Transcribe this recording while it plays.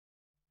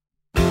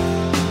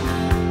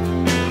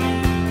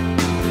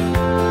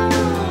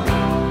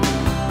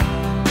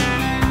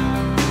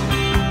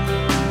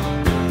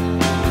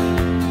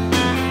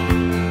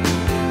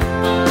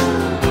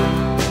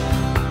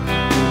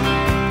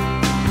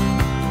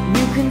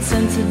can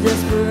sense a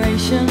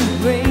desperation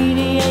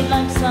radiate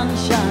like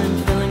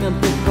sunshine, filling up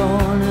the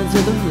corners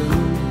of the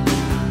room.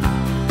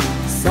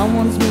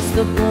 Someone's missed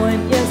the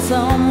point, yeah,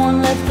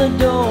 someone left the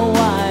door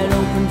wide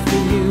open for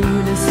you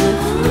to sit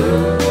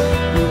through.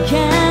 You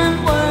can't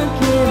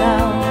work it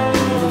out,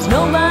 there's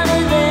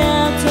nobody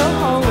there to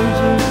hold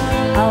you.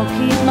 I'll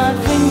keep my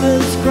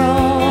fingers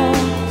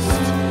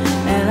crossed,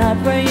 and I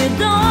pray you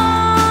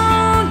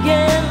don't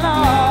get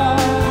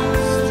lost.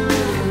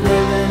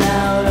 Living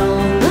out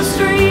on the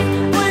street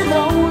with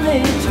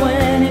only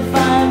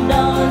 $25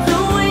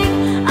 a week.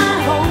 I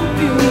hope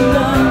you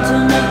learn to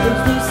make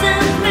those loose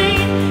ends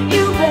meet.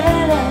 You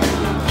better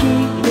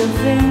keep your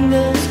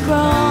fingers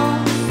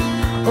crossed.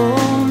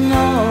 Oh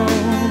no.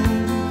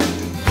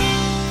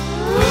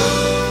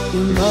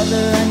 Your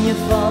mother and your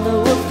father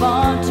were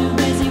far too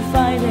busy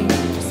fighting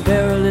to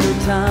spare a little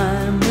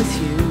time with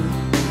you.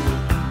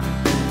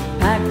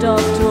 Packed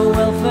off to a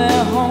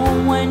welfare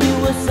home when you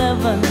were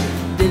 7,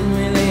 didn't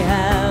really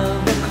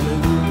have a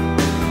clue.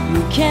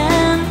 You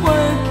can't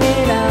work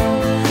it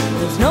out,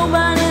 there's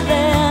nobody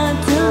there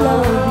to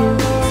love you.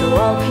 So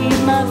I'll keep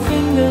my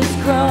fingers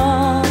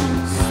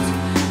crossed,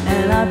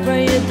 and I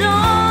pray you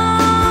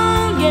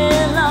don't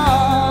get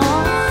lost.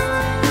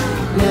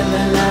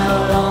 Living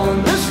out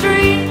on the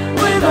street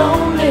with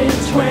only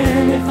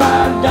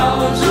 $25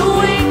 a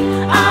week.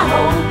 I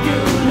hope you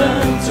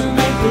learn to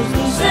make those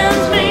loose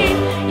ends meet.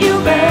 You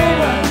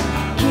better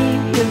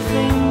keep your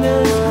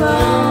fingers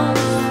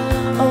crossed.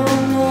 Oh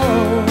no.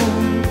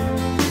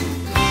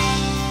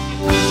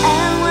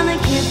 And when a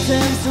kid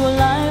turns to a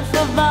life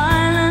of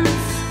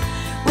violence,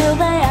 will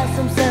they ask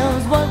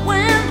themselves what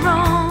went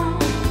wrong?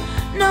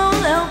 No,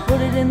 they'll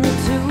put it in the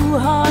too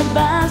hard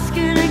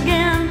basket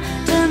again,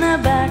 turn their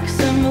backs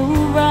and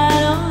move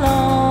right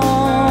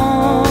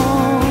along.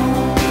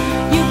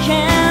 You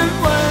can't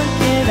work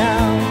it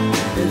out,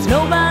 there's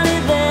nobody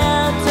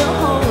there to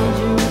hold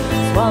you.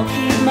 So I'll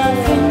keep my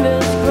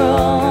fingers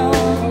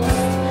crossed,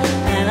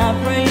 and I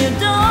pray you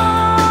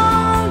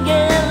don't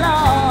get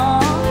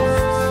lost.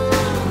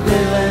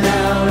 Living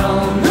out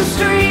on the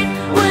street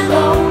with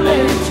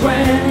only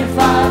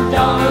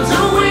 $25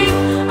 a week.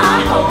 I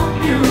hope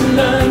you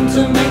learn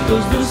to make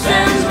those loose ends